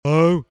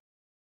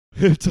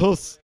It's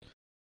us.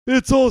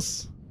 It's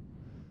us.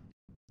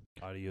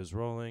 Audio's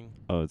rolling.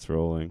 Oh, it's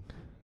rolling.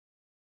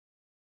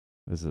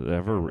 Is it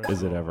ever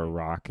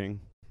rocking?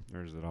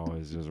 Or is it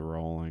always just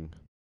rolling?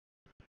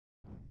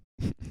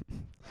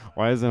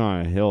 Why is it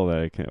on a hill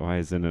that I can't? Why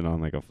isn't it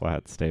on like a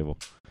flat stable?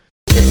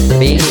 It's the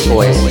Beanie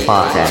Boys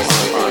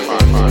Podcast.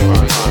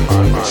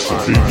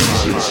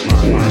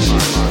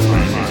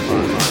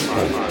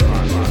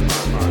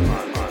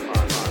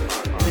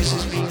 This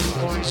is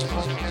Beanie Boys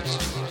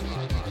Podcast.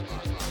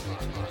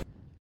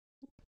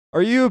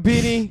 Are you a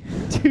beanie?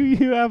 Do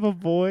you have a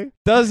boy?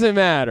 Doesn't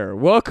matter.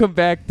 Welcome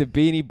back to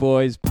Beanie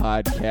Boys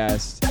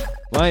Podcast.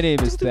 My name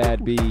is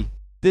Thad B.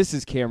 This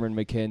is Cameron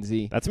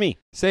McKenzie. That's me.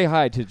 Say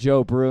hi to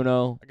Joe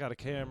Bruno. I got a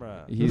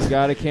camera. He's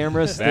got a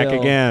camera still. Back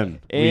again.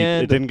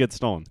 And it didn't get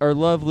stolen. our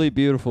lovely,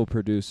 beautiful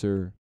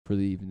producer for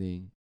the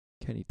evening,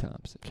 Kenny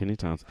Thompson. Kenny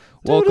Thompson.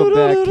 Welcome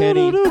back,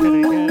 Kenny.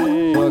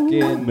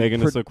 Fucking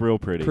Making us look real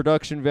pretty.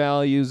 production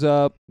values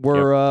up.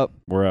 We're up.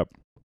 We're up.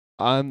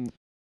 I'm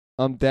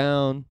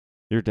down.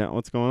 You're down.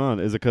 What's going on?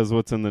 Is it because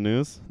what's in the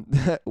news?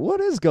 What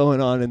is going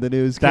on in the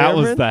news, That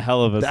Cameron? was the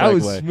hell of a That segue.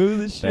 was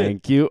smooth as shit.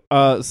 Thank you.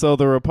 So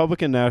the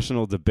Republican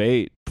national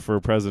debate for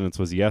presidents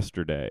was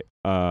yesterday,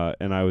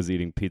 and I was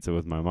eating pizza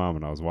with my mom,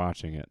 and I was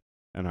watching it,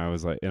 and I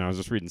was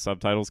just reading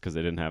subtitles because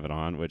they didn't have it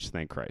on, which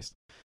thank Christ.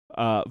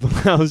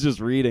 But I was just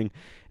reading,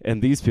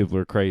 and these people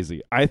are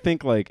crazy. I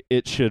think like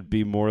it should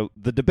be more.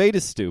 The debate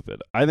is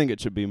stupid. I think it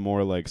should be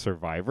more like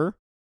Survivor.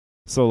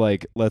 So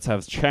like let's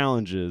have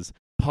challenges,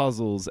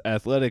 puzzles,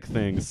 athletic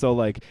things. So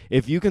like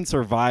if you can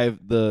survive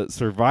the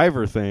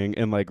Survivor thing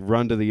and like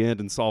run to the end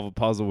and solve a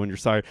puzzle when you're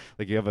sorry,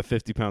 like you have a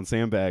 50-pound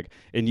sandbag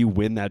and you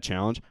win that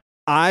challenge,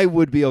 I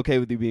would be okay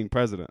with you being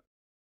president.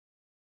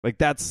 Like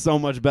that's so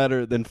much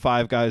better than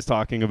five guys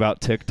talking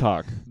about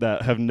TikTok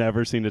that have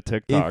never seen a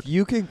TikTok. If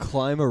you can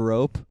climb a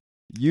rope,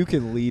 you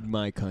can lead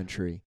my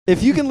country.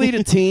 If you can lead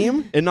a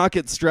team and not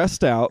get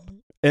stressed out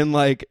and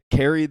like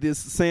carry this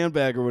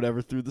sandbag or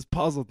whatever through this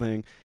puzzle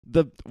thing,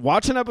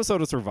 watch an episode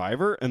of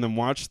Survivor and then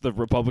watch the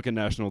Republican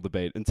national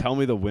debate and tell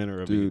me the winner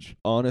of Dude, each.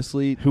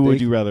 honestly, Who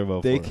would you rather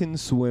vote They for? can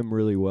swim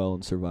really well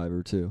in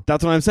Survivor too.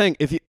 That's what I'm saying.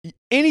 If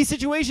any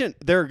situation,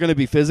 they're going to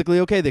be physically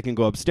okay. They can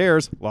go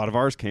upstairs. A lot of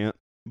ours can't.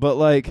 But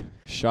like,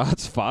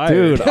 Shots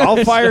fired. dude,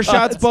 I'll fire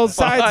shots both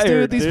sides,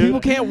 dude. These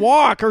people can't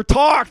walk or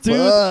talk, dude.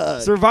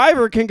 Fuck.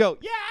 Survivor can go,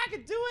 yeah, I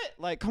can do it.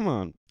 Like, come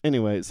on.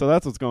 Anyway, so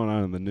that's what's going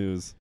on in the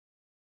news.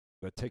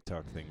 The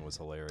TikTok thing was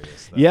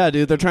hilarious. Though. Yeah,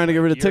 dude, they're trying to get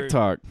rid of You're-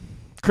 TikTok.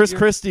 Chris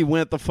Christie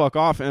went the fuck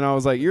off, and I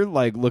was like, you're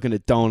like looking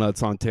at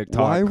donuts on TikTok,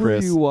 Why were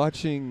Chris. you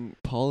watching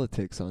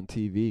politics on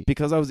TV?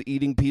 Because I was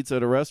eating pizza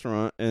at a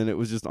restaurant, and it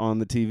was just on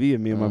the TV,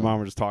 and me and my Oh. mom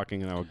were just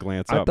talking, and I would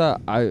glance I up.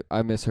 thought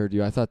I misheard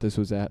you. I thought this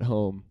was at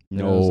home.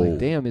 And I was No. like,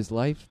 damn, is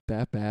life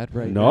that bad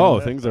right No,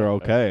 now? things are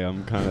okay.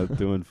 I'm kind of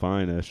doing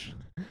fine-ish,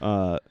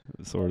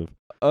 sort of.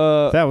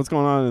 No. What's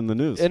going on in the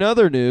news? In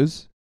other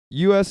news,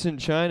 U.S. and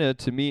China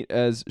to meet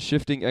as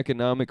shifting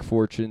economic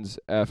fortunes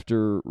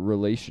after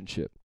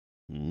relationship.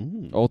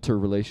 Alter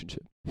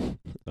relationship.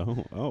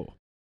 Oh.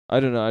 I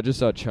don't know. I just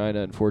saw China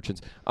and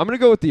fortunes. I'm gonna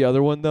go with the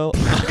other one though.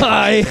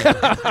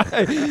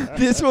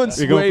 This one's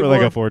You're going way for more.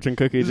 like a fortune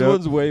cookie This joke?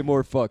 one's way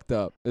more fucked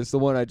up. It's the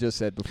one I just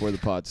said before the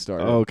pod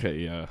started. Okay,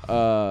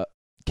 yeah.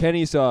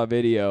 Kenny saw a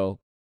video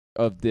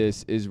of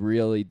this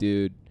Israeli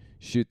dude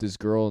shoot this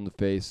girl in the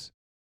face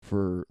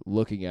for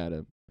looking at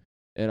him,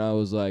 and I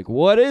was like,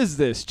 "What is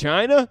this,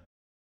 China?"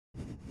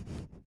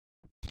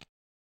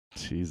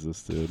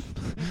 Jesus, dude.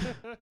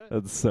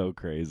 That's so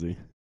crazy.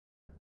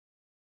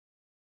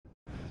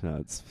 No,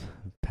 it's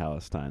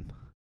Palestine.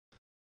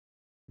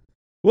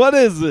 What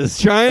is this,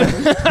 China?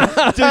 Did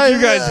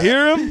you guys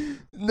hear him?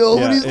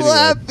 Nobody's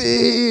Yeah,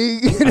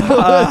 anyway.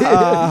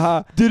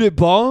 laughing. Did it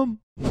bomb?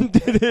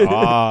 Did it?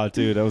 Ah,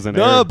 dude, that was an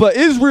No, air. but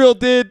Israel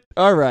did.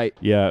 All right.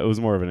 Yeah, it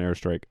was more of an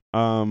airstrike.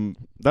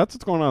 That's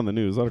what's going on in the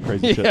news. A lot of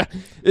crazy Yeah, shit.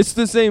 it's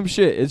the same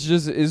shit. It's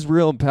just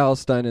Israel and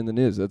Palestine in the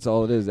news. That's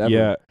all it is. Ever.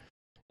 Yeah,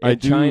 I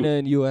and do- China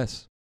and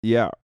U.S.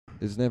 yeah.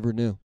 is never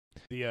new.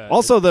 The,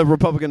 Also, the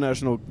Republican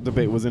national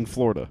debate was in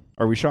Florida.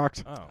 Are we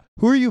shocked? oh,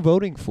 Who are you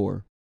voting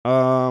for?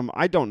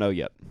 I don't know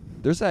yet.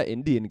 There's that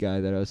Indian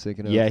guy that I was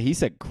thinking of. Yeah, he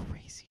said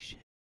crazy shit.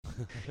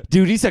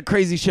 Dude, he said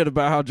crazy shit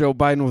about how Joe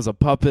Biden was a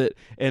puppet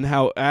and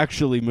how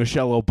actually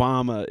Michelle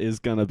Obama is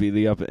going to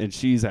be and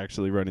she's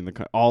actually running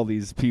all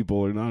these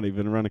people are not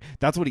even running.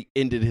 That's what he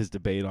ended his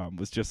debate on,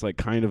 was just like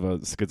kind of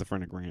a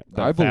schizophrenic rant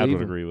that I Thad believe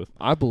would him. agree with.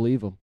 I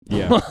believe him.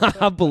 Yeah.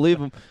 I believe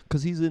him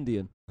because he's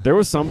Indian. There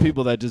was some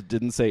people that just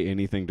didn't say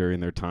anything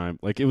during their time.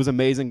 Like, it was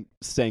amazing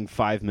saying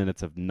 5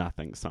 minutes of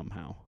nothing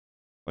somehow.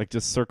 Like,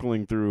 just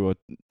circling through a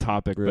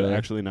topic, but Really?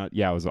 actually not.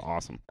 Yeah, it was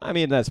awesome. I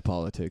mean, that's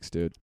politics,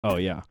 dude. Oh,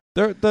 yeah.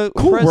 The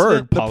Cool president,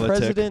 word, the politic.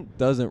 president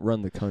doesn't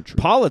run the country.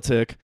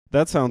 Politic,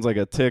 that sounds like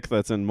a tick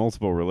that's in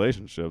multiple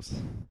relationships.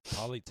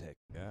 Polytech,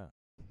 yeah.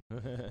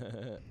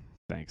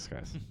 Thanks,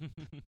 guys.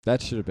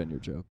 That should have been your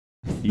joke.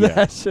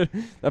 Yeah.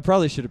 That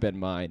probably should have been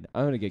mine.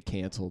 I'm gonna get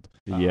canceled.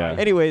 Yeah.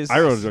 Anyways, I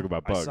wrote a joke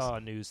about I bugs. saw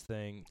a news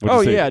thing.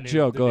 What'd you say? yeah, The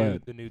Joe, the go new-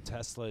 ahead. The new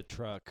Tesla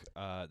truck,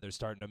 they're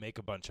starting to make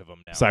a bunch of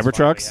them now.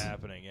 Cybertrucks? It's finally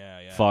happening,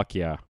 yeah. Fuck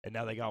yeah. And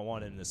now they got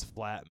one in this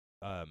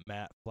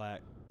matte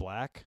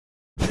black,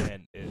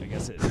 and I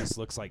guess it just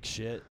looks like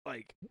shit.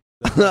 Like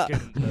the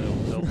fucking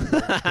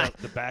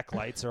the back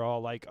lights are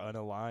all like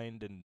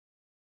unaligned and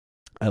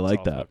I like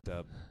all that. fucked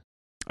up.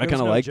 I There was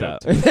kind of no like joke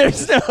that. to it.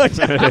 There's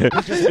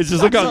no It's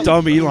just look how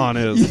dumb Elon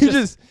is. You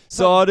just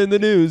saw it in the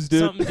news,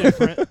 dude. Something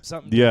different,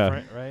 something Yeah.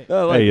 different, right?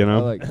 I like Hey, you it. know,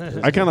 I like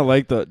it. I kind of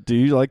like the. Do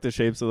you like the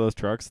shapes of those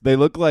trucks? They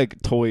look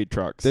like toy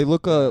trucks. They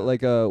look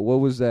like what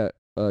was that?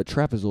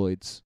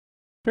 Trapezoids.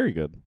 very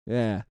good.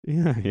 Yeah.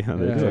 Yeah, they Yeah, do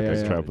look yeah, like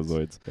yeah.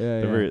 trapezoids.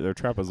 Yeah. They're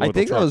trapezoidal. I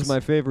think that was trucks. my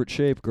favorite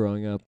shape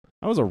growing up.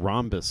 I was a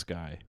rhombus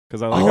guy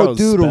because I like how it Oh, was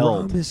dude, a spelled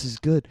rhombus is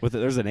good. with it.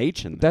 There's an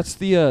H in there.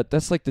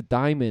 That's like the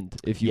diamond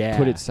if you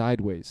put Yeah. it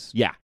sideways.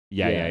 Yeah.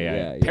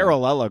 Yeah.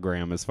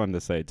 Parallelogram is fun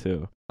to say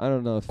too. I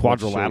don't know if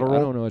Quadrilateral? I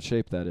don't know what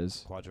shape that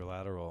is.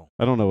 Quadrilateral.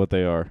 I don't know what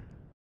they are.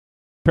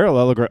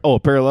 Parallelogram. Oh,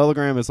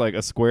 parallelogram is like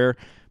a square,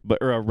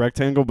 or a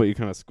rectangle, but you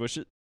kind of squish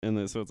it, and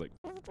then so it's like.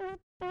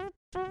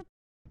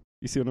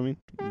 You see what I mean?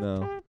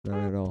 No, not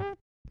at all.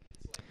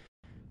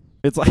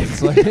 It's like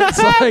It's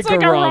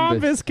like a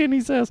rhombus. Kenny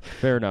says.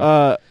 Fair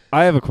enough.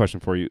 I have a question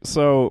for you.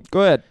 So,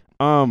 Go ahead.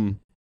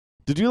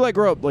 did you like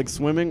grow up like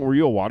swimming? Were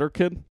you a water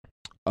kid?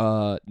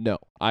 No.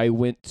 I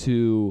went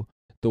to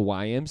the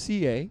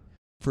YMCA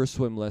for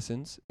swim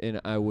lessons, and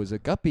I was a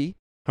guppy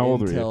How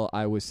old were you? until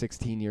I was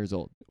 16 years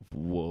old.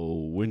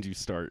 Whoa! When did you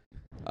start?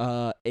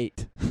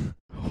 8.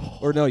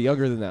 Or no,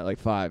 younger than that, like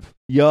 5.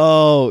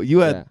 Yo, you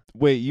had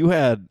Yeah. you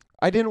had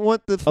I didn't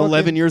want the fucking,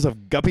 11 years of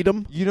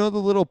guppydom. You know the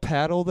little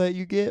paddle that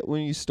you get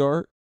when you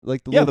start?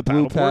 Like the Yeah, little the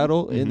blue paddle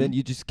board. paddle, and then Mhm.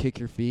 you just kick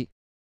your feet.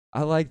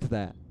 I liked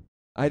that.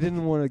 I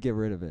didn't want to get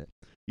rid of it.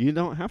 You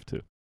don't have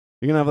to.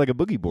 You're gonna have like a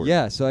boogie board.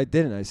 Yeah, so I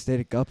didn't. I stayed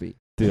a guppy.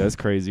 dude, that's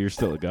crazy. You're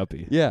still a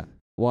guppy. Yeah.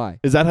 Why?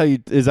 Is that how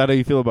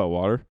you feel about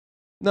water?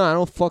 No, I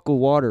don't fuck with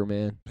water,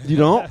 man. You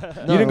don't? No, You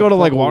I didn't go don't to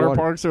like fuck with water water.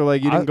 parks or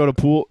like you I- didn't go to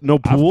pool? No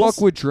I pools?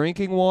 fuck with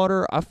drinking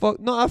water. I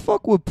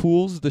fuck with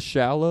pools, the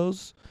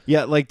shallows.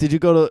 Yeah, like did you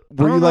go to?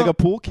 Were don't you like know. a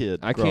pool kid?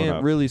 I growing can't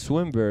up? really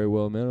swim very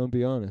well, man. I'll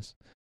be honest.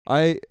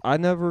 I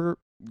never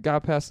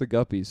got past the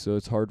guppies, so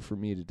it's hard for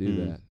me to do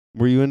Mm. that.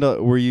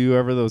 Were you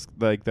ever those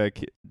like that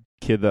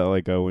kid that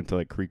like went to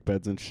like creek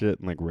beds and shit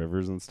and like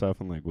rivers and stuff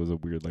and like was a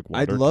weird like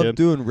water I'd love kid?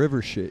 doing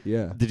river shit.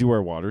 Yeah. Did you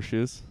wear water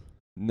shoes?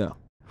 No.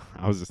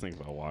 I was just thinking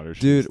about water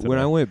shoes. Dude, when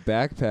today. I went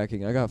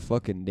backpacking, I got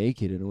fucking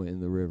naked and went in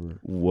the river.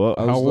 What?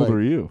 I How was old like-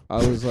 were you?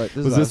 I was like,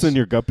 Was this in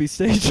your guppy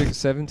stage?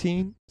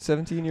 17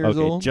 years Okay,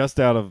 old? just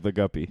out of the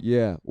guppy.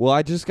 Yeah. Well,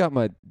 I just got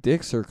my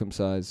dick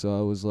circumcised, so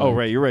I was like, Oh,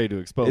 right, you're ready to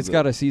expose it's it.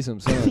 got to see some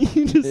sun.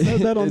 You just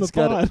said that on the It's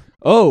gotta- pod.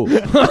 Oh.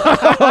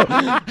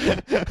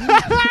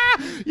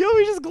 Yo,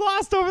 we just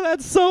glossed over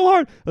that so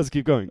hard. Let's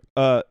keep going.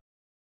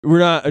 We're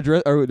not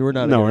address. We're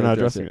not. No, gonna we're not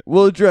address addressing it.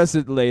 We'll address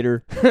it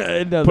later.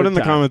 Another put in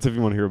the time. comments if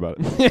you want to hear about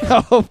it.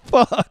 Oh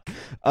fuck!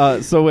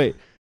 So wait.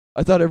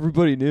 I thought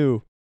everybody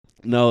knew.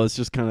 No, it's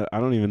just kind of. I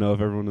don't even know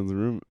if everyone in the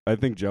room. I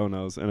think Joe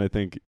knows, and I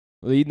think.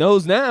 Well, he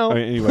knows now.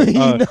 Anyway, he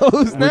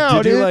knows now,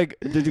 did dude. you like?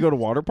 Did you go to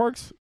water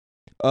parks?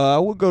 I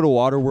would go to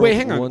Waterworld. Wait,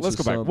 hang on. once Let's a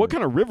go back. summer. What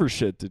kind of river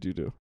shit did you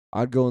do?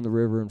 I'd go in the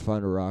river and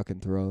find a rock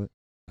and throw it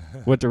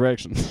What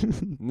direction?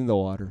 in the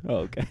water. Oh,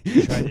 okay.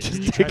 tried to- Just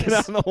did you take try it to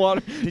out in the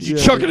water. Did You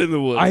you chuck it in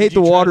the woods. I hate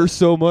you the try water to-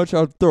 so much.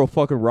 I'd throw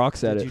fucking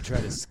rocks at Did it. you try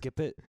to skip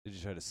it? Did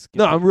you try to skip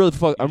No, it? I'm really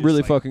You I'm just, really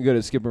like- fucking good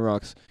at skipping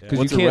rocks Yeah. because you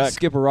What's a can't wreck?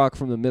 skip a rock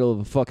from the middle of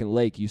a fucking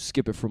lake. You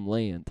skip it from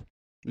land.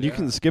 You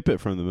can skip it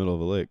from the middle of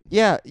a lake.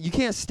 Yeah, you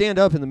can't stand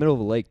up in the middle of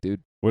a lake,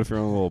 dude. What if you're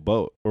on a little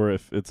boat, or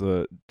if it's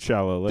a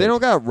shallow lake? They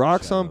don't got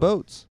rocks on Shallow.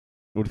 boats.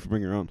 What if you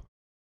bring your own?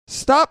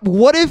 Stop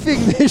what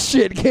ifing this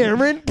shit,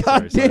 Cameron.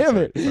 God Sorry, damn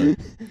sorry, it.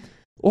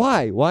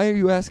 Why? Why are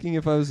you asking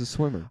if I was a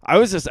swimmer? I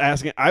was just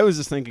asking. I was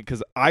just thinking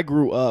because I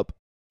grew up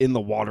in the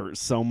water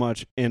so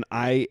much, and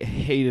I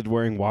hated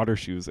wearing water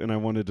shoes, and I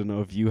wanted to know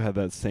if you had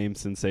that same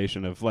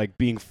sensation of like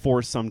being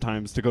forced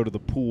sometimes to go to the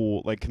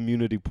pool, like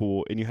community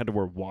pool, and you had to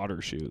wear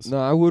water shoes. No,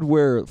 I would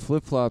wear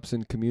flip-flops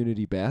in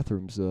community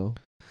bathrooms, though.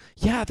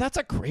 Yeah, that's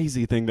a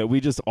crazy thing that we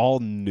just all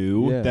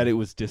knew Yeah. that it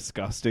was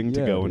disgusting to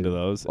Yeah, go dude. into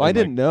those. Well, I and,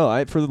 didn't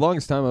know. For the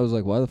longest time, I was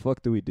like, why the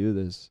fuck do we do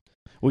this?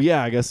 Well,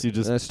 yeah, I guess you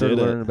just And I started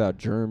did learning it. about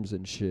germs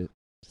and shit.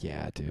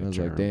 Yeah, dude. And I was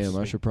like, germs.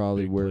 damn, I should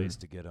probably Big wear... place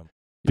to get 'em.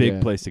 Big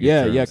Yeah. place to get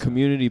Yeah, germs. yeah,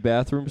 community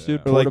bathrooms, Yeah.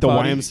 dude. Or like the Porta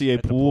potty. YMCA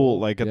At the pool, pool.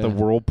 like at the Yeah.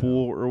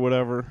 whirlpool or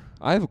whatever.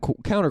 I have a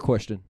counter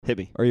question. Hit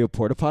me. Are you a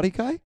porta potty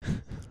guy?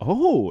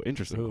 Oh,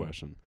 interesting Ooh.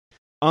 question.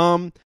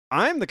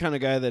 I'm the kind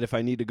of guy that if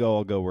I need to go,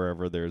 I'll go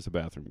wherever there's a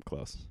bathroom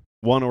close.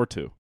 One or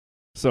two.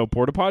 So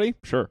porta potty,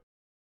 sure.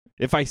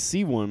 If I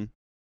see one,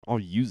 I'll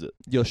use it.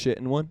 You'll shit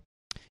in one?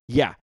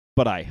 Yeah,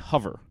 but I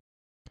hover.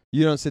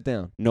 You don't sit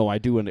down. No, I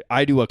do a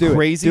Do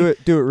crazy.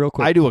 it. Do it real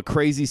quick. I do a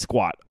crazy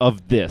squat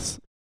of this.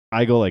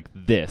 I go like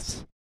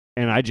this,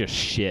 and I just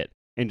shit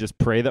and just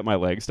pray that my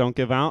legs don't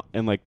give out.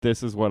 And like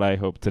this is what I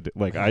hope to do.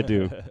 Like I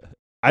do.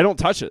 I don't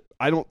touch it.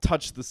 I don't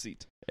touch the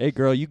seat. Hey,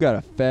 girl, you got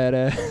a fat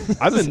ass.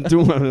 I've been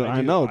doing.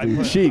 I know,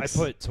 dude. Cheeks.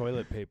 I put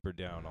toilet paper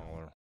down all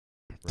around.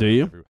 Do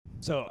you? everywhere.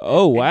 So,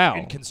 Oh, wow.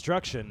 In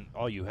construction,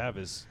 all you have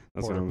is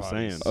That's what porta I'm potties.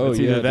 saying. Oh, It's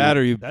yeah, either that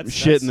dude. or you That's-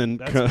 shit and then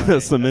that's my-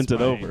 cement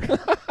that's it my-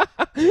 over.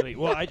 Really?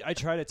 Well, I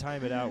try to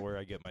time it out where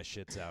I get my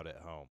shits out at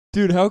home.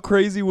 Dude, how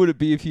crazy would it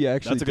be if you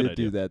actually That's a good did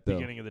do idea. that, though?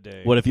 Beginning of the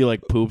day. What if you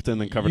like pooped and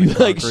then covered You it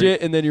in like concrete?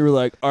 shit, and then you were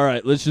like, all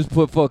right, let's just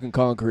put fucking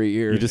concrete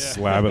here. You just Yeah.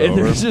 slab it and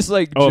over. there's just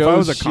like Oh, if I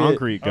was a Joe's shit.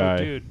 concrete guy, Oh,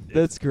 dude,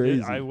 That's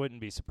crazy. I wouldn't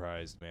be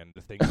surprised, man.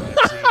 The things I've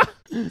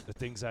seen. The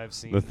things I've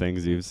seen. the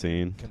things you've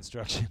seen,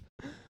 Construction.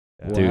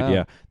 dude. Wow.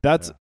 Yeah,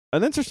 that's Yeah.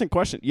 an interesting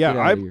question. Yeah, Get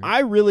outta here. I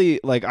really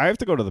like. I have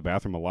to go to the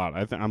bathroom a lot.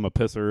 I'm a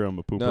pisser. I'm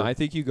a pooper. No, I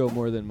think you go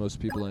more than most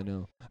people I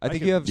know. I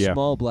think can- you have Yeah.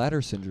 small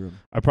bladder syndrome.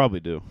 I probably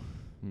do.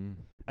 Hmm.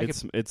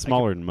 It's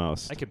smaller than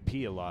most. I can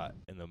pee a lot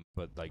in them,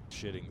 but like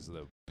shitting's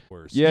the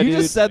worst. Yeah, you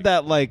dude. just said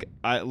that like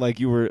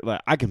you were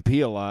like I can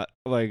pee a lot.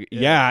 Like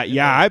yeah,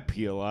 yeah. I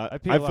pee a lot. I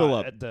pee I a lot fill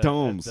up at the,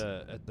 domes.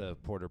 at the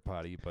porta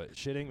potty, but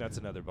shitting, that's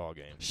another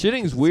ballgame.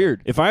 Shitting's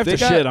weird. If I have They to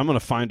got- shit, I'm gonna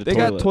find a They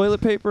toilet. got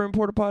toilet paper in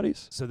porta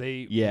potties. So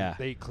they Yeah.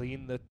 they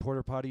clean the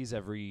porta potties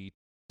every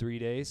 3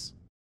 days,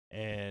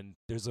 and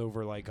there's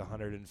over like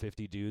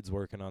 150 dudes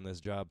working on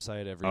this job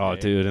site every day. Oh,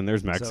 dude, and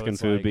there's Mexican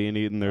it's food like- being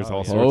eaten. There's oh,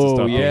 all yeah. sorts of Oh,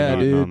 stuff yeah, being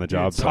done dude. on the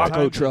job Dude, site. Taco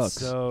sometimes it's trucks.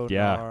 So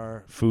Yeah.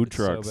 gnar, Food it's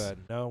trucks. So bad.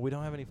 No, we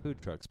don't have any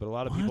food trucks, but a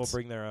lot of What? people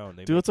bring their own.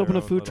 They Dude, make let's open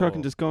their a own food truck little-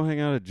 and just go hang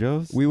out at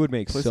Joe's. We would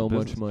make Place so of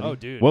much business. money. Oh,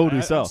 dude. What would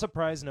we sell? I'm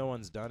surprised no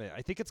one's done it.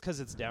 I think it's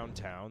because it's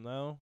downtown,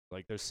 though.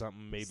 Like, there's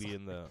something maybe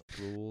in the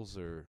rules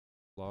or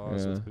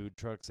laws Yeah. with food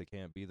trucks. They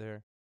can't be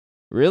there.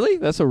 Really?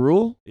 That's a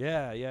rule?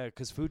 Yeah,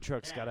 because food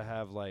trucks got to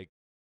have, like,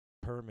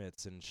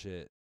 permits and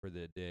shit for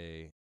the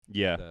day.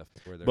 Yeah.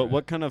 Where they're But at.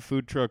 what kind of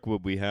food truck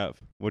would we have?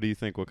 What do you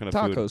think? What kind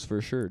of food? Tacos for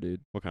sure,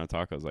 dude. What kind of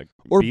tacos? Like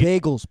Or beef?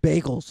 bagels.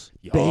 Bagels.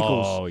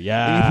 Oh And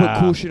yeah. you put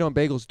cool shit on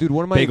bagels. Dude,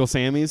 one of Bagel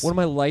Sammys.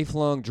 my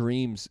lifelong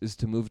dreams is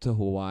to move to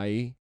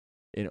Hawaii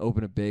and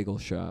open a bagel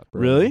shop,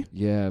 bro. Really?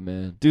 Yeah,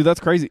 man. Dude, that's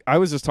crazy. I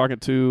was just talking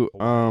to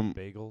Hawaiian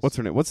bagels? what's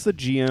her name? What's the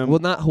GM? Well,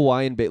 not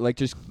Hawaiian like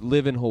just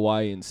live in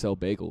Hawaii and sell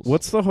bagels.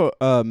 What's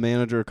the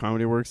manager of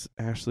Comedy Works?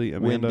 Ashley,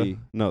 Amanda. Wendy.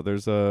 No,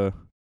 there's the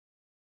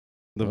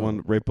Oh.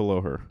 one right below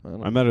her. I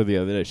don't I met her the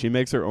other day. She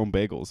makes her own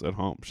bagels at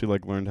home. She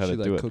like learned how she to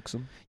like do it. cooks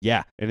them?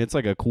 Yeah, and it's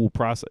like a cool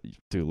process.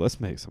 Dude, let's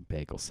make some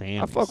bagel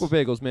Sammys. I fuck with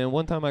bagels, man.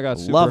 One time I got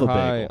Love super a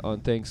high bagel. on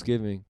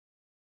Thanksgiving,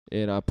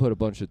 and I put a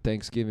bunch of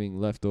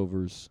Thanksgiving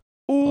leftovers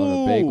Ooh,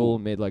 on a bagel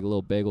and made like a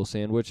little bagel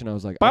sandwich, and I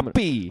was like, I'm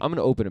Puppy.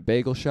 gonna open a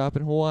bagel shop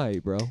in Hawaii,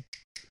 bro.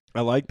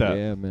 I like that.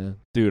 Yeah, man.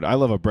 Dude, I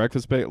love a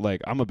breakfast bagel.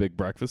 Like, I'm a big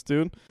breakfast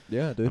dude,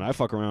 Yeah, dude. and I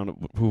fuck around.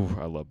 Ooh,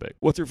 I love bagel.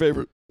 What's your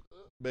favorite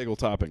bagel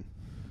topping?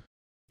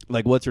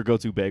 Like, what's your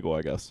go-to bagel,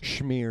 I guess?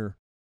 Schmear.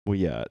 Well,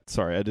 yeah.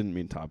 Sorry, I didn't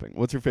mean topping.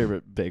 What's your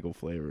favorite bagel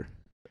flavor?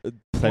 Type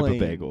of Plain.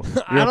 bagel.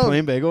 I You're a don't-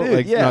 plain bagel? Dude,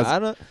 like, yeah, no, it's- I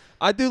don't.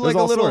 I do there's like a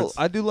all little. sorts.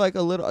 I do like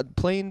a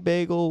plain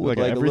bagel with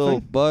Like like a little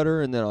everything?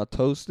 butter, and then I'll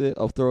toast it.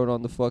 I'll throw it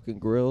on the fucking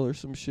grill or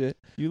some shit.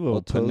 you little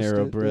I'll toast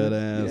Panera it, bread dude.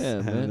 ass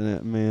Yeah, having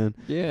it, man.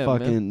 Yeah,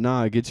 fucking man.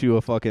 nah, get you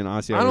a fucking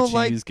Asiago I don't cheese,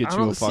 like. get I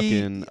you a don't see-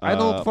 fucking I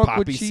don't fuck poppy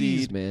with cheese,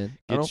 seed, man.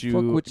 I get don't you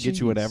fuck with get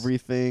you at cheese.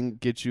 everything,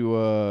 get you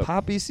a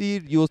Poppy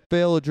seed, you'll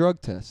fail a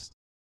drug test.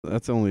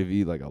 that's only if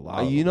you eat like a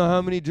lot. You know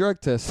how many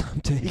drug tests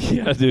I'm taking?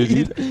 Yeah,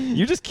 dude.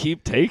 You just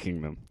keep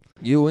taking them.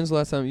 When's the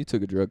last time you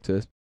took a drug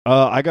test?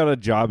 I got a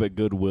job at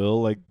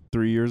Goodwill like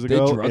 3 years They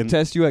ago. drug and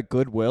test you at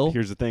Goodwill?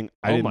 here's the thing.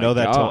 I Oh didn't my know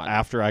that till God.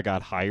 after I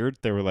got hired.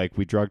 They were like,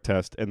 we drug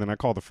test. And then I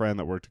called a friend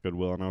that worked at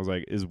Goodwill and I was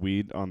like, is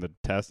weed on the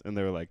test? And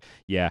they were like,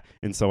 yeah.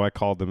 And so I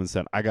called them and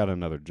said, I got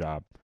another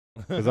job.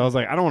 Because I was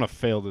like, I don't want to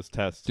fail this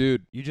test.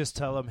 Dude, You just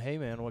tell them, hey,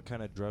 man, what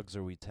kind of drugs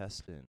are we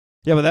testing?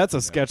 Yeah, but that's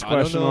a sketch I don't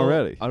question know-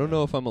 already. I don't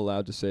know if I'm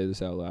allowed to say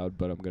this out loud,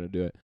 but I'm going to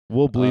do it.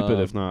 We'll bleep it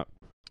if not.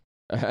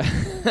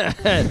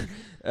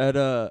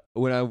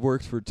 When I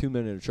worked for 2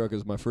 Men in a Truck, it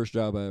was my first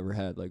job I ever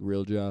had, like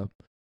real job,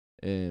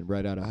 and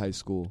right out of high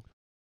school.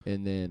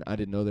 And then I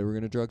didn't know they were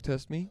going to drug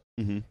test me,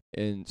 Mm-hmm.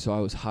 and so I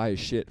was high as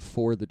shit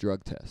for the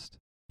drug test.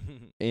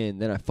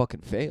 And then I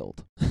fucking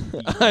failed.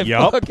 I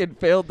Yup. fucking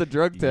failed the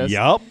drug test.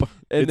 Yup. And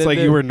It's then like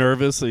they- you were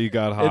nervous, so you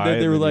got high. And then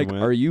they were you like,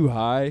 went. "Are you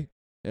high?"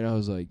 And I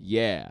was like,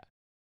 "Yeah."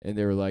 And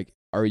they were like,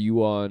 "Are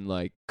you on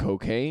like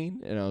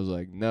cocaine?" And I was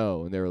like,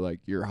 "No." And they were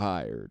like, "You're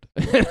hired."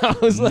 And I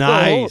was like,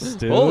 Nice,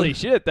 dude. Holy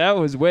shit, that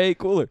was way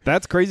cooler.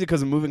 That's crazy because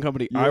the moving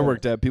company I Yeah.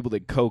 worked at, people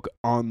did coke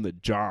on the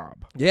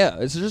job. Yeah,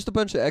 it's just a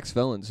bunch of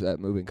ex-felons at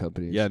moving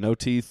companies. Yeah, no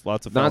teeth,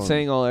 lots of Not felons.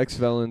 saying all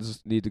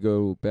ex-felons need to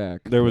go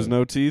back. There was but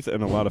no teeth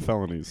and a lot of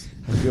felonies.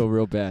 I feel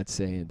real bad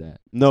saying that.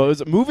 No, it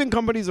was, moving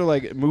companies are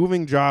like,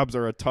 moving jobs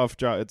are a tough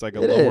job. It's like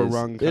a It lower is.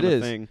 rung It kind of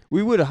is. thing.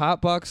 We would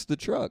hotbox the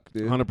truck,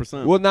 dude.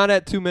 100%. Well, not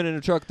at 2 Men in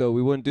a Truck though.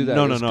 We wouldn't do that.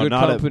 No, It no, was no. Good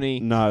Not company.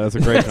 No, that's a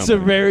great That's a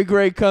company. very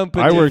great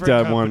company. I worked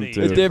Different at one, company.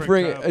 too. a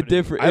different. company. A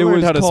different. I it learned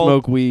was how to called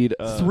smoke weed.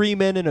 3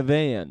 Men in a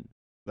Van.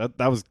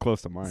 That was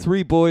close to mine.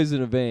 3 boys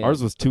in a van.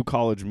 Ours was 2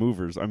 college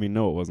movers. I mean,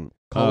 no, it wasn't.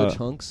 College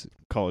hunks.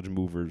 College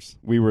movers.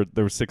 There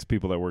were 6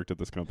 people that worked at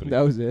this company.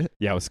 That was it.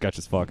 Yeah, it was sketch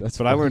as fuck. That's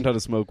but I funny. learned how to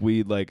smoke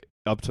weed like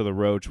up to the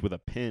roach with a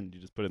pin. You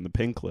just put it in the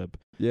pin clip,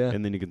 Yeah.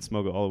 and then you can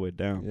smoke it all the way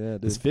down. Yeah,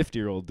 This dude.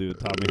 50-year-old dude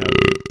taught me how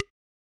to do.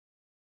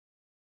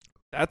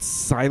 That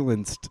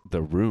silenced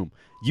the room.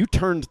 You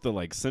turned the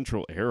like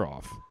central air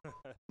off.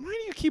 Why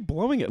do you keep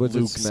blowing it, What's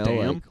Luke it smell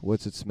Stam? like?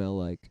 What's it smell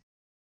like?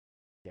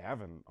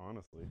 Gavin,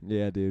 honestly.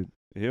 Yeah, dude.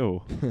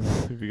 Ew.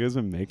 Have you guys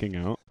been making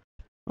out?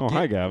 Oh,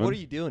 hi, Gavin. What are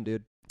you doing,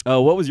 dude?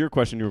 What was your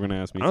question you were going to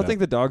ask me? I don't Thad? think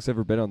the dog's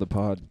ever been on the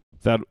pod.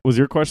 That was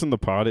your question, the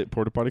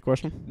porta potty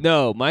question?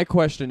 No, my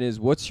question is,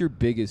 what's your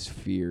biggest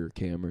fear,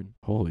 Cameron?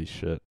 Holy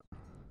shit.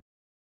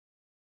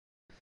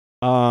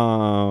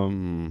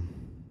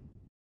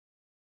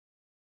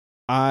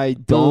 I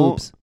don't.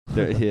 Boobs.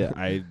 Yeah,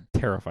 I'm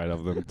terrified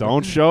of them.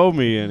 Don't show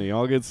me any.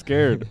 I'll get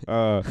scared.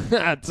 I'm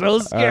so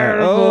scared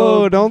of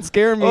oh, them. don't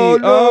scare me. Oh,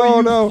 no,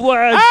 you no.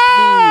 flashed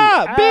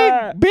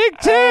Ah, me. big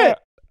tit.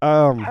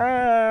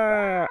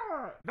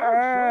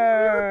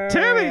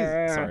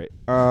 Titties. Sorry.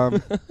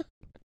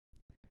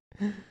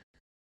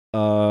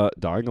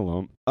 Dying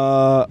alone.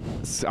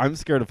 I'm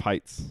scared of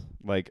heights.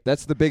 Like,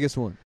 That's the biggest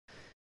one.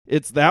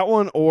 it's that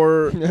one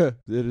or It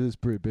is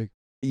pretty big.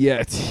 yeah,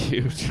 it's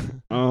huge.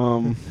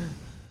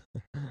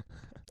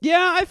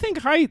 Yeah, I think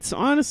heights.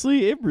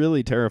 Honestly, it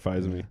really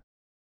terrifies me.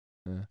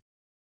 Yeah.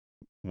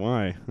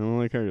 Why? I don't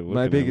like how you're looking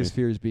My at biggest me.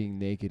 fear is being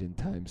naked in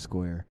Times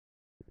Square.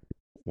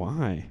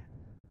 Why?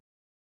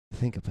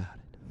 Think about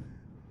it.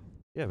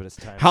 Yeah, but it's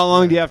time. How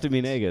long do you have to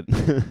be naked?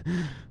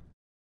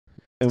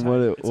 And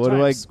what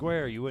do I?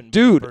 Square? You wouldn't.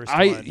 Dude, be the first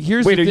one.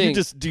 here's Wait, the are thing. you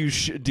just do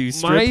you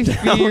my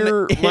strip down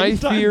fear, in my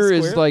Times fear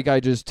is Square? like I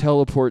just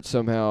teleport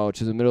somehow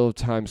to the middle of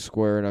Times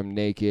Square and I'm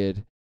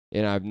naked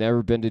and I've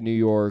never been to New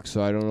York,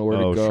 so I don't know where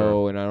Oh, to go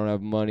sure. and I don't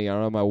have money. I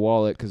don't have my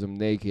wallet because I'm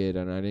naked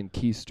and I didn't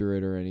keister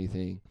it or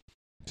anything,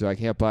 so I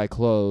can't buy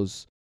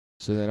clothes.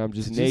 So then I'm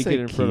just Did you say naked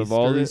in front of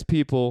all keister these it?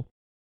 people.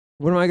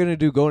 What am I gonna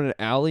do? Go in an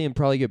alley and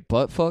probably get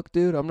butt fucked,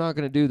 dude? I'm not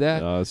gonna do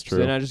that. No, that's So true.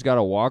 then I just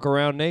gotta walk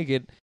around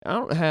naked. I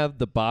don't have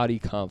the body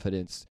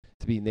confidence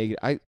to be naked.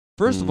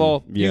 First of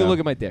all, you yeah. can look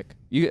at my dick.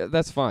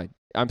 That's fine.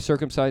 I'm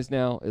circumcised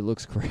now. It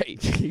looks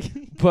great.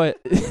 but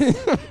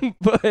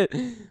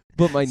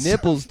but my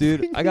nipples,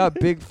 dude. I got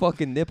big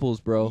fucking nipples,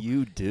 bro.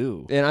 You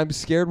do. And I'm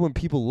scared when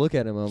people look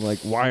at them. I'm like,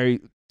 why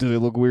do they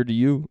look weird to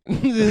you? You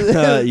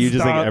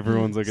just think Stop.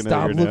 everyone's looking at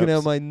Stop your looking nips?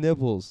 at my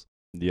nipples.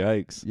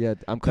 Yikes. Yeah,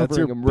 I'm That's covering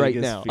your them right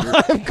biggest now. fear?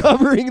 I'm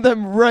covering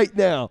them right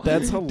now.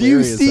 That's Do you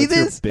hilarious. see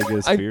That's this? Your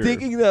biggest I'm fear.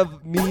 thinking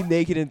of me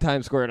naked in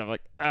Times Square, and I'm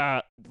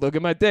like, look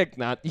at my dick.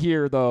 Not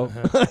here, though.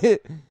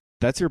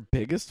 That's your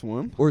biggest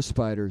one? Or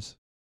spiders.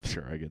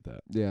 Sure, I get that.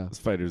 Yeah.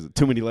 Spiders,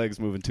 too many legs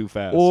moving too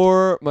fast.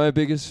 Or my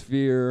biggest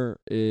fear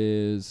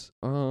is,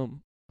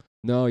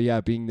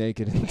 being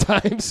naked in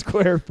Times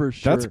Square for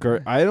sure. That's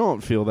great. I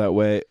don't feel that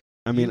way.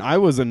 I mean, I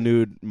was a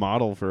nude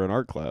model for an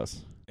art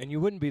class. And you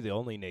wouldn't be the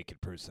only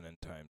naked person in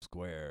Times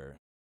Square.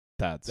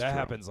 That That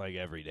happens like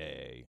every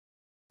day.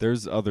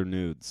 There's other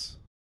nudes.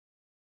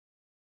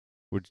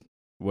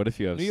 What if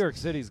you have? New York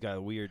City's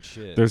got weird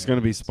shit. There's man.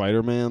 gonna be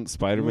Spider-Man.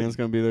 Spider-Man's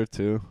gonna be there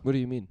too. What do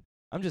you mean?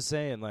 I'm just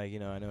saying, like, I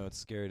know it's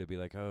scary to be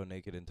like, oh,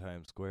 naked in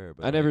Times Square,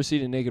 but I never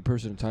seen a naked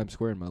person in Times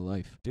Square in my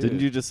life. Didn't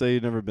you just say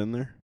you'd never been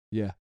there?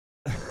 Yeah.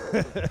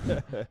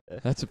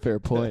 That's a fair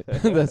point.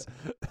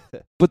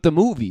 But the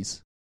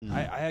movies.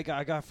 I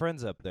got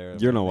friends up there.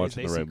 You're not They-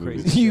 watching they the see right crazy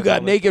movies. shit You all got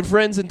the- naked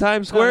friends in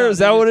Times Square? no, Is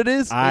that they what just- it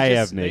is? I They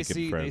have just- naked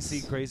They friends.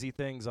 see crazy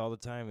things all the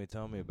time. They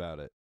tell me about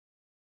it.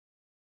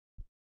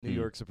 New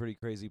York's a pretty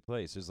crazy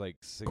place. There's like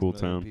 6 Cool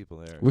million town. people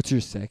there. What's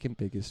your second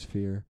biggest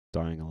fear?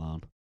 Dying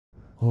alone.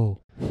 Oh.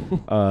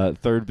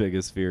 Third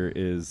biggest fear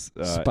is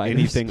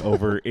Spiders.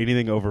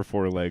 anything over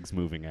 4 legs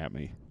moving at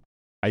me.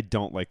 I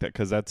don't like that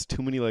because that's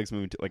too many legs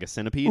moving. Like a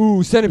centipede.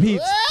 Ooh,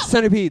 centipedes.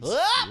 Centipedes.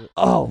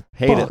 Oh,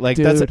 Hate fuck, it. Like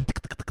dude. that's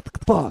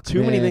Fuck, too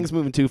many man. things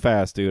moving too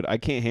fast, dude. I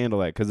can't handle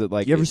that because it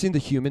like. You ever seen the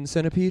human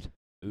centipede?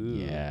 Ooh.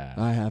 Yeah.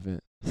 I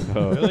haven't.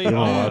 Oh, Really? you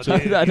wanna Oh, watch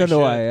it? dude, I you don't know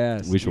why I should.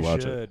 asked. We should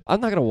watch it.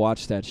 I'm not gonna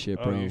watch that shit,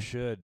 bro. Oh, you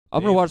should.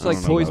 I'm gonna watch I like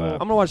don't know Toys. about that. I'm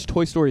gonna watch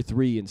Toy Story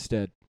 3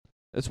 instead.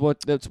 That's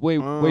way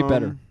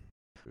better.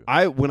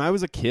 When I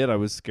was a kid, I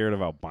was scared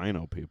of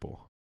albino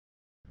people.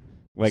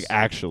 Like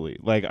actually,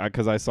 like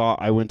because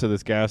I went to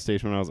this gas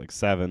station when I was like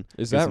 7.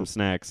 Is get that some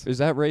snacks? is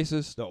that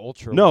racist? The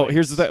ultra. No, whites.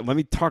 here's the thing. Let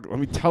me tell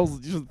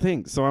you the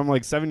thing. So I'm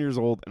like 7 years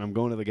old and I'm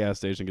going to the gas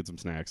station to get some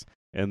snacks.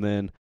 And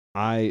then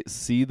I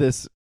see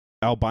this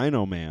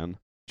albino man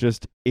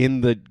just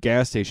in the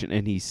gas station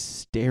and he's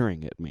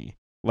staring at me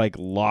like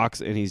locks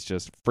and he's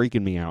just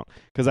freaking me out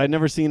because I'd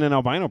never seen an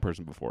albino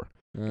person before.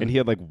 And he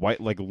had like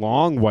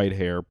long white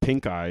hair,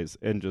 pink eyes,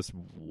 and just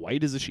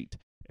white as a sheet.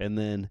 And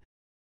then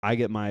I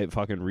get my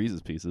fucking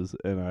Reese's Pieces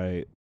and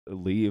I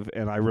leave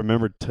and I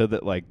remembered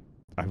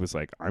I was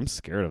like, I'm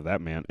scared of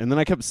that man. And then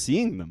I kept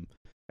seeing them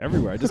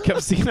everywhere. I just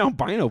kept seeing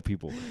albino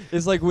people.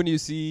 It's like when you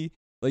see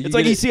Like It's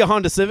like you see a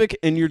Honda Civic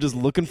and you're just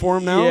looking for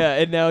them now. Yeah,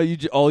 and now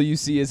all you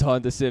see is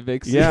Honda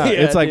Civics. Yeah,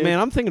 it's like, dude. man,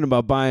 I'm thinking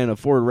about buying a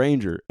Ford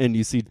Ranger, and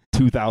you see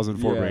 2,000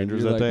 Ford Yeah,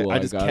 Rangers you're that like, day. well, I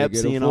just gotta kept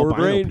get seeing a Ford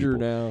albino Ranger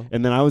people. now.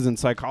 And then I was in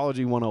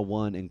Psychology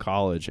 101 in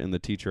college, and the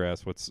teacher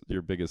asked, what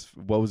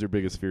was your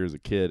biggest fear as a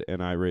kid?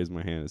 And I raised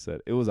my hand and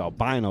said, it was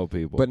albino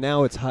people. But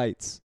now it's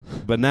heights.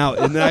 But now,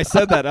 and then I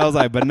said that, I was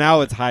like, but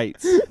now it's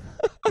heights.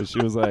 And she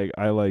was like,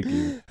 I like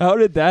you. How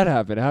did that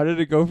happen? How did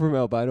it go from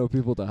albino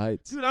people to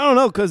heights? Dude, I don't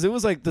know, because it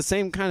was like the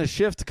same kind of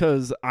shift,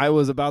 because I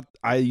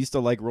used to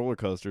like roller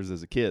coasters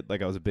as a kid.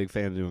 Like, I was a big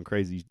fan of doing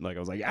crazy, like, I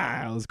was like,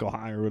 let's go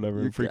high or whatever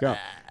and freak out.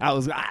 I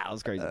was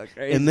crazy.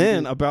 And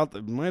then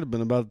it might have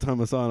been about the time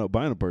I saw an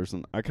albino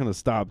person, I kind of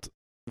stopped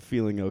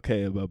feeling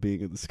okay about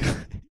being in the sky.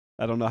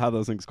 I don't know how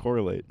those things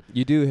correlate.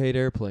 You do hate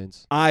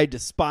airplanes. I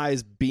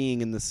despise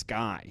being in the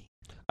sky.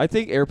 I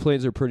think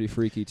airplanes are pretty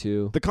freaky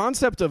too. The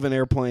concept of an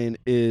airplane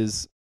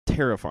is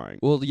terrifying.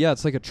 Well, yeah,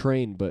 it's like a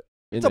train, but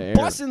in It's the a air.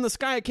 bus in the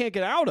sky I can't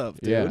get out of,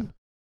 dude. Yeah.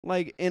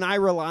 Like, and I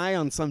rely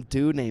on some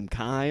dude named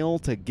Kyle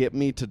to get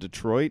me to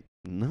Detroit?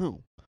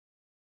 No.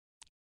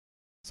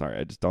 Sorry,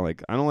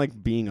 I don't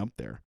like being up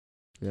there.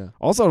 Yeah.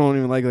 Also, I don't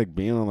even like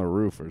being on the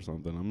roof or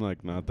something. I'm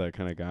like not that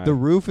kind of guy. The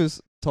roof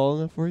is tall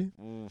enough for you?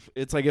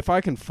 It's like if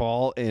I can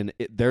fall and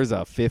there's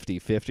a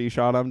 50-50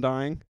 shot I'm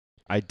dying,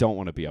 I don't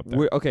want to be up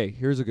there. Okay,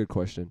 here's a good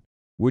question.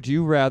 Would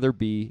you rather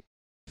be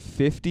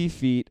 50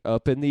 feet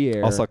up in the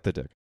air? I'll suck the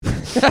dick.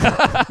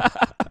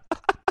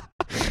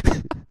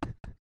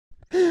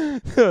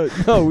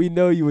 No, we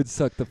know you would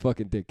suck the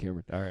fucking dick,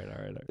 Cameron. All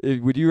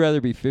right. Would you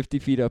rather be 50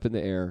 feet up in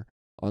the air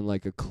on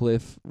like a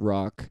cliff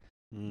rock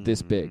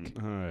this big?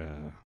 Oh,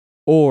 yeah.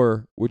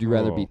 Or would you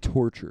rather be Oh.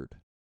 tortured?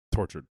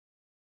 Tortured.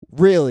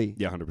 Really?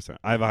 Yeah, 100%.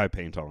 I have a high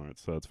pain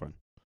tolerance, so that's fine.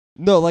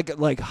 No,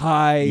 like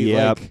high.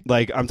 Yeah,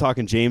 like I'm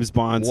talking James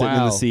Bond sitting in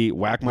the Wow. seat,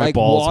 whack my like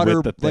balls water,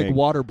 with the thing.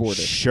 like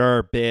waterboarding.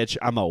 Sure, bitch.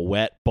 I'm a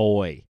wet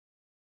boy.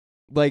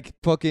 Like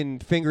fucking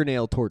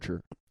fingernail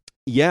torture.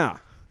 Yeah.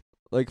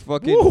 Like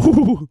fucking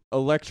Woo.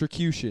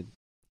 electrocution.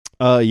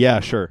 Yeah,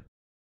 sure.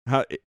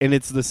 And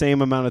it's the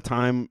same amount of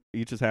time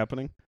each is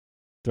happening?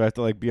 Do I have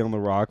to like be on the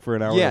rock for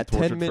an hour? Yeah, and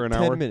tortured 10 for an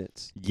hour? 10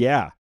 minutes.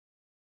 Yeah.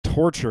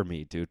 Torture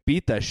me, dude.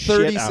 Beat the 30 shit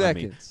out of me.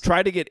 seconds.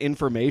 Try to get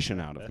information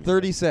out of me.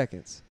 30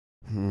 seconds.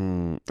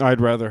 I'd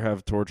rather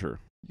have torture.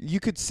 You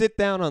could sit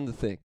down on the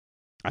thing.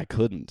 I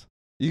couldn't.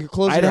 You could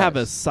close I'd your have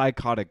a eyes.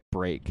 psychotic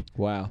break.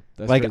 Wow.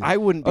 That's Like crazy. I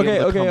wouldn't be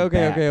able to come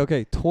back.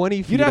 Okay.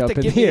 20 feet You'd have up to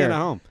in get the me air. in at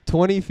home.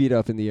 20 feet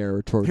up in the air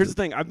or torture. Here's the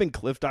thing. I've been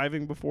cliff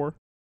diving before,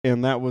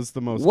 and that was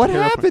the most What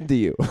terrifying- happened to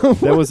you?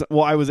 That was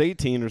I was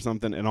 18 or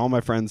something, and all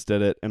my friends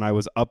did it, and I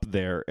was up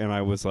there, and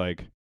I was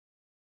like,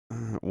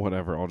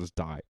 whatever, I'll just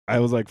die. I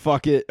was like,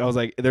 fuck it. I was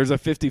like, there's a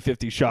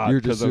 50-50 shot. You're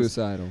just 'cause I was-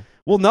 suicidal.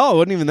 Well, no, it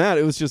wasn't even that.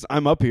 It was just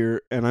I'm up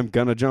here, and I'm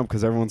gonna jump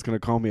because everyone's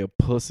gonna call me a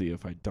pussy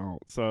if I don't.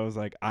 So I was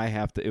like, I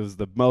have to. It was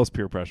the most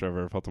peer pressure I've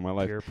ever felt in my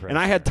life. Peer pressure. And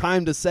I had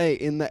time to say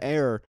in the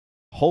air,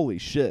 holy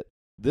shit,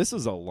 this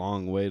is a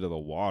long way to the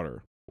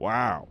water.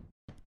 Wow.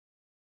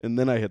 And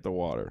then I hit the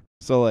water.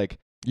 So like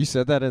You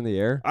said that in the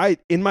air?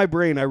 in my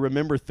brain I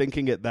remember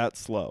thinking it that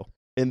slow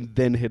and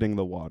then hitting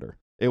the water.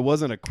 It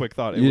wasn't a quick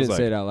thought. It You was didn't like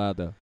say it out loud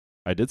though.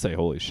 I did say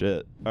holy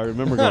shit. I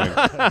remember going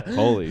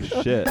holy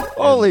shit. and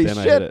Holy then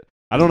I shit. hit it.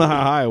 I don't know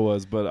how high I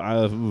was, but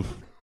I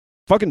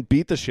fucking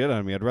beat the shit out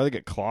of me. I'd rather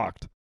get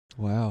clocked.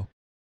 Wow.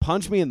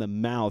 Punch me in the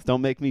mouth.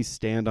 Don't make me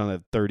stand on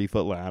a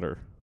 30-foot ladder.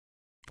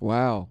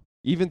 Wow.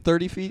 Even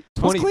 30 feet?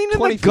 I was 20, cleaning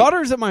 20 the feet.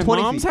 gutters at my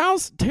 20 mom's feet.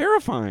 house.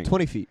 Terrifying.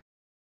 20 feet.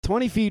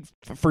 20 feet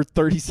for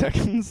 30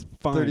 seconds?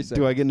 Fine. 30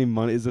 Do I get any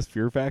money? Is this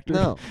Fear Factor?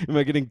 No. Am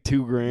I getting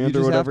 $2,000 You or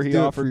just whatever have to he do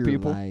it offered for your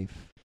people? life.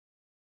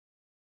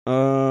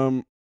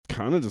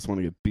 Kind of just want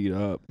to get beat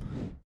up.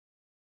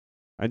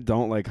 I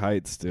don't like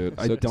heights, dude.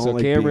 I So, don't so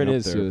like Cameron being up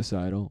is there.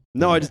 suicidal.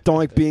 No, I just don't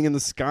like being in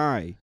the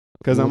sky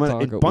because We'll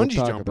I'm in talk bungee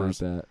about jumpers.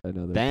 that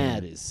another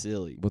That time. is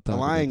silly. We'll talk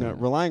about that.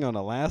 Relying on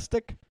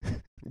elastic?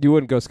 You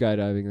wouldn't go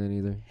skydiving then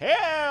either.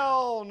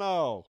 Hell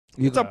no.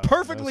 You- It's a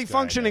perfectly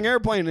functioning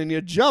airplane and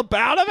you jump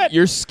out of it.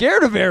 You're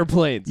scared of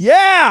airplanes.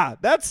 Yeah,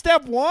 that's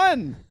step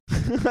one.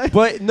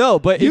 But no,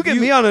 but you if get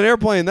me on an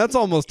airplane, that's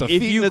almost a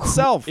if feat you in cr-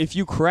 itself. If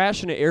you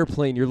crash in an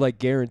airplane, you're like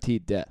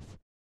guaranteed death.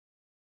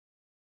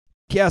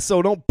 Yeah,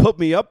 so don't put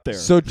me up there.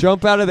 So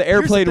jump out of the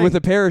Here's the airplane with thing.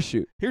 a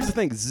parachute. Here's the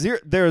thing.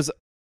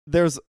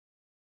 There's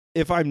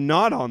if I'm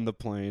not on the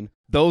plane,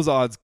 those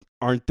odds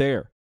aren't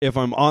there. If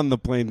I'm on the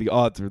plane, the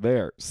odds are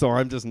there. So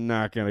I'm just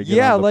not going to get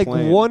Yeah, on the like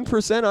plane.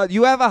 1%.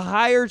 You have a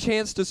higher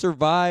chance to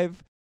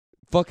survive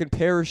fucking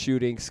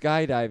parachuting,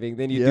 skydiving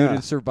than you do Yeah.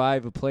 to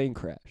survive a plane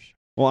crash.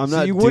 Well, I'm So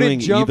not you wouldn't doing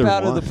jump either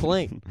out of one. the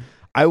plane.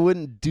 I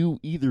wouldn't do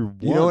either one.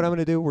 You know what I'm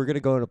gonna do? We're gonna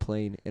go on a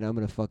plane and I'm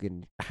gonna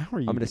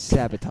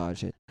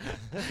sabotage it.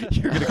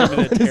 You're going to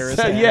commit a terrorist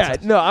act. Yeah,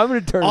 no, I'm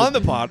gonna turn On it.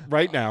 the pod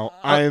right now,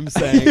 I am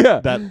saying Yeah.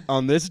 that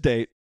on this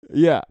date,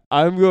 Yeah,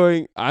 I'm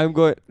going.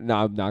 No,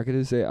 I'm not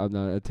gonna say I'm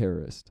not a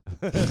terrorist,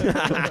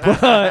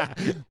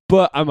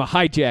 but I'm a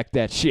hijack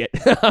that shit.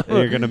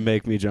 you're going to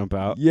make me jump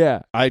out.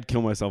 Yeah, I'd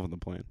kill myself in the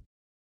plane.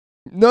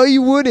 No,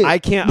 you wouldn't. I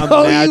can't No,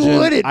 you imagine.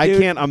 wouldn't, I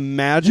dude. can't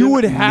imagine. You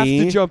would have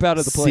me to jump out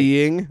of the plane.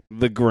 seeing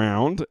the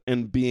ground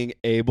and being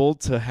able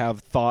to have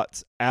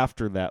thoughts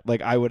after that.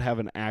 Like I would have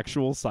an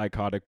actual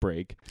psychotic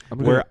break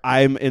where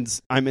I'm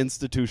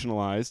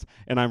institutionalized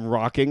and I'm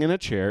rocking in a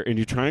chair, and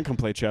you try and come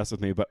play chess with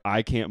me, but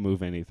I can't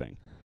move anything.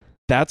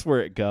 That's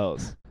where it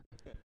goes.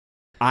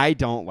 I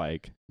don't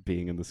like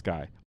being in the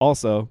sky.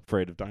 Also,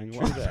 afraid of dying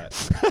alone.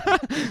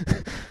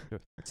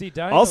 See,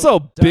 dying Also,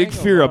 big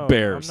dying fear alone, of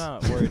bears.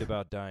 I'm not worried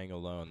about dying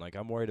alone. Like,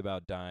 I'm worried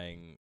about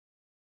dying,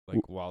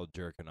 like, while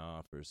jerking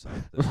off or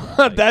something.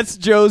 Like, That's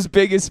Joe's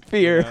biggest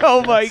fear. You know,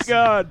 Oh my that's-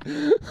 God.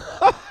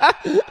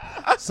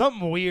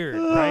 something weird,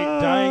 right?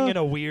 Dying in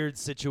a weird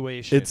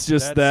situation. It's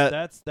just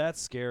that's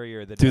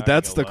scarier than Dude, dying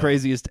that's the alone.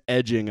 craziest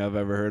edging I've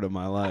ever heard in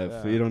my life.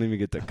 Yeah. You don't even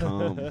get to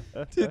come.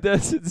 Dude,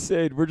 that's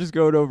insane. We're just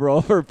going over all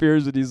of our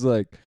fears, and he's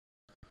like,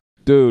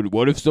 dude,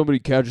 what if somebody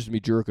catches me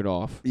jerking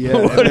off? Yeah,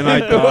 and then I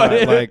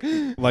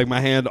die, like my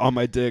hand on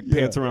my dick,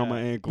 pants around Yeah.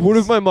 my ankles. What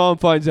if my mom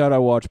finds out I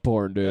watch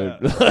porn, dude?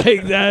 Yeah.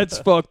 Like, that's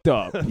fucked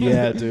up.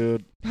 Yeah,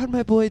 dude. How'd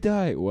my boy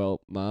die? Well,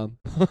 mom.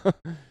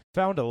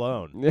 Found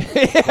alone. He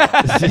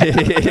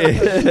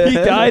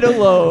died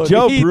alone.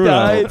 Joe He Bruno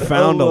died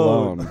found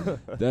alone.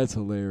 That's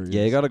hilarious.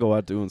 Yeah, you got to go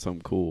out doing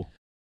something cool.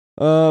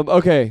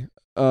 Okay.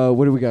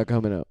 What do we got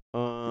coming up?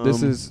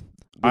 This is.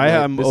 I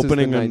am this is the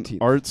opening an 19th.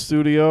 art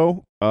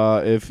studio.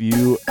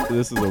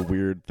 This is a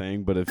weird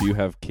thing, but if you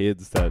have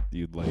kids that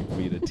you'd like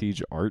me to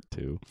teach art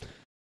to,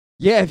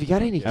 Yeah, if you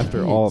got any after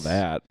kids. all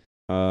that,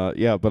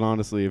 yeah. But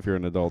honestly, if you're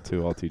an adult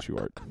too, I'll teach you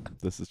art.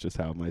 This is just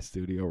how my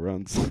studio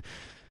runs.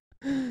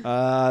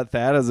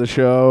 That is a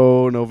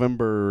show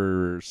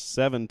November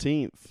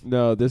 17th.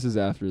 No, this is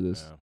after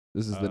this. Yeah.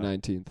 This is the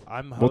 19th.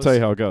 I'm We'll tell you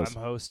how it goes.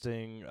 I'm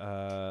hosting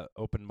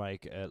open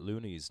mic at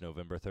Looney's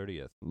November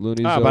 30th.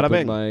 Looney's bada open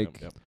bing.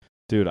 mic. Yep.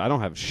 Dude, I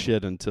don't have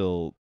shit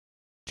until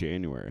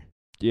January.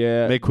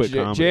 Yeah. Make quit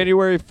comedy.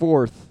 January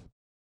 4th.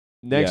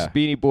 Next Yeah.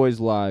 Beanie Boys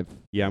Live.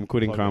 Yeah, I'm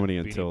quitting Plug comedy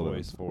in Beanie until then.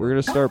 Boys 4. We're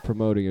going to start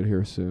promoting it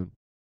here soon.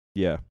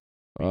 Yeah,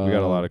 we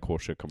got a lot of cool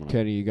shit coming up.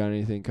 Kenny, you got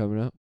anything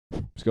coming up?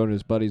 He's going to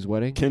his buddy's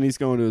wedding? Kenny's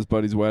going to his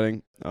buddy's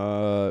wedding.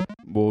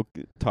 We'll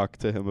talk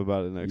to him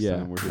about it next Yeah.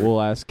 time we're here.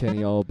 We'll ask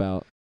Kenny all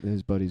about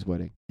his buddy's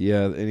wedding.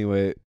 Yeah,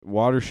 anyway,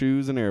 water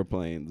shoes and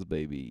airplanes,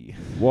 baby.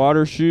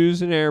 Water,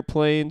 shoes, and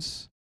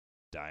airplanes.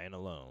 Dying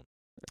alone.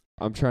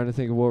 I'm trying to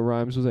think of what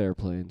rhymes with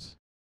airplanes.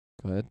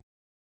 Go ahead.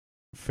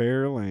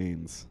 Fair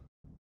lanes.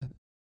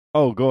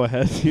 Oh, go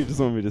ahead. You just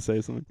want me to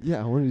say something?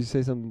 Yeah, I wanted you to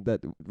say something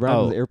that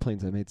rhymed with Oh.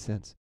 airplanes that made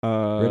sense.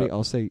 Uh, Ready?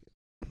 I'll say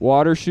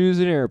water, shoes,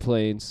 and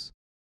airplanes.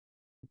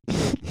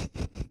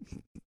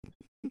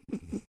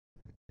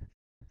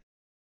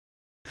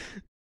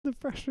 The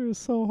pressure is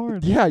so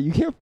hard. Yeah, you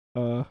can't.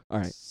 All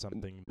right.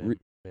 Something Re-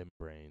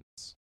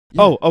 membranes.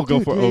 go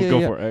dude, for it. yeah, Oh, yeah, go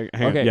yeah. for it.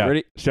 Hang on. Okay, Yeah.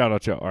 ready? Shout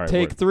out, show. All right.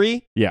 Take word.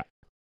 3. Yeah.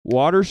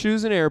 Water,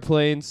 shoes, and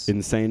airplanes.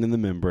 Insane in the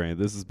Membrane.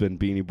 This has been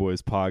Beanie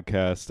Boys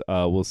Podcast.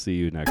 We'll see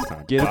you next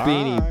time. Get Bye. a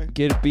beanie.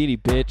 Get a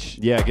beanie, bitch.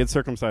 Yeah, get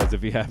circumcised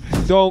if you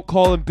haven't. Don't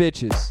call them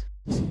bitches.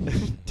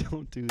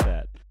 Don't do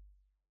that.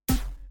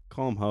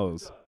 Call them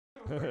hoes.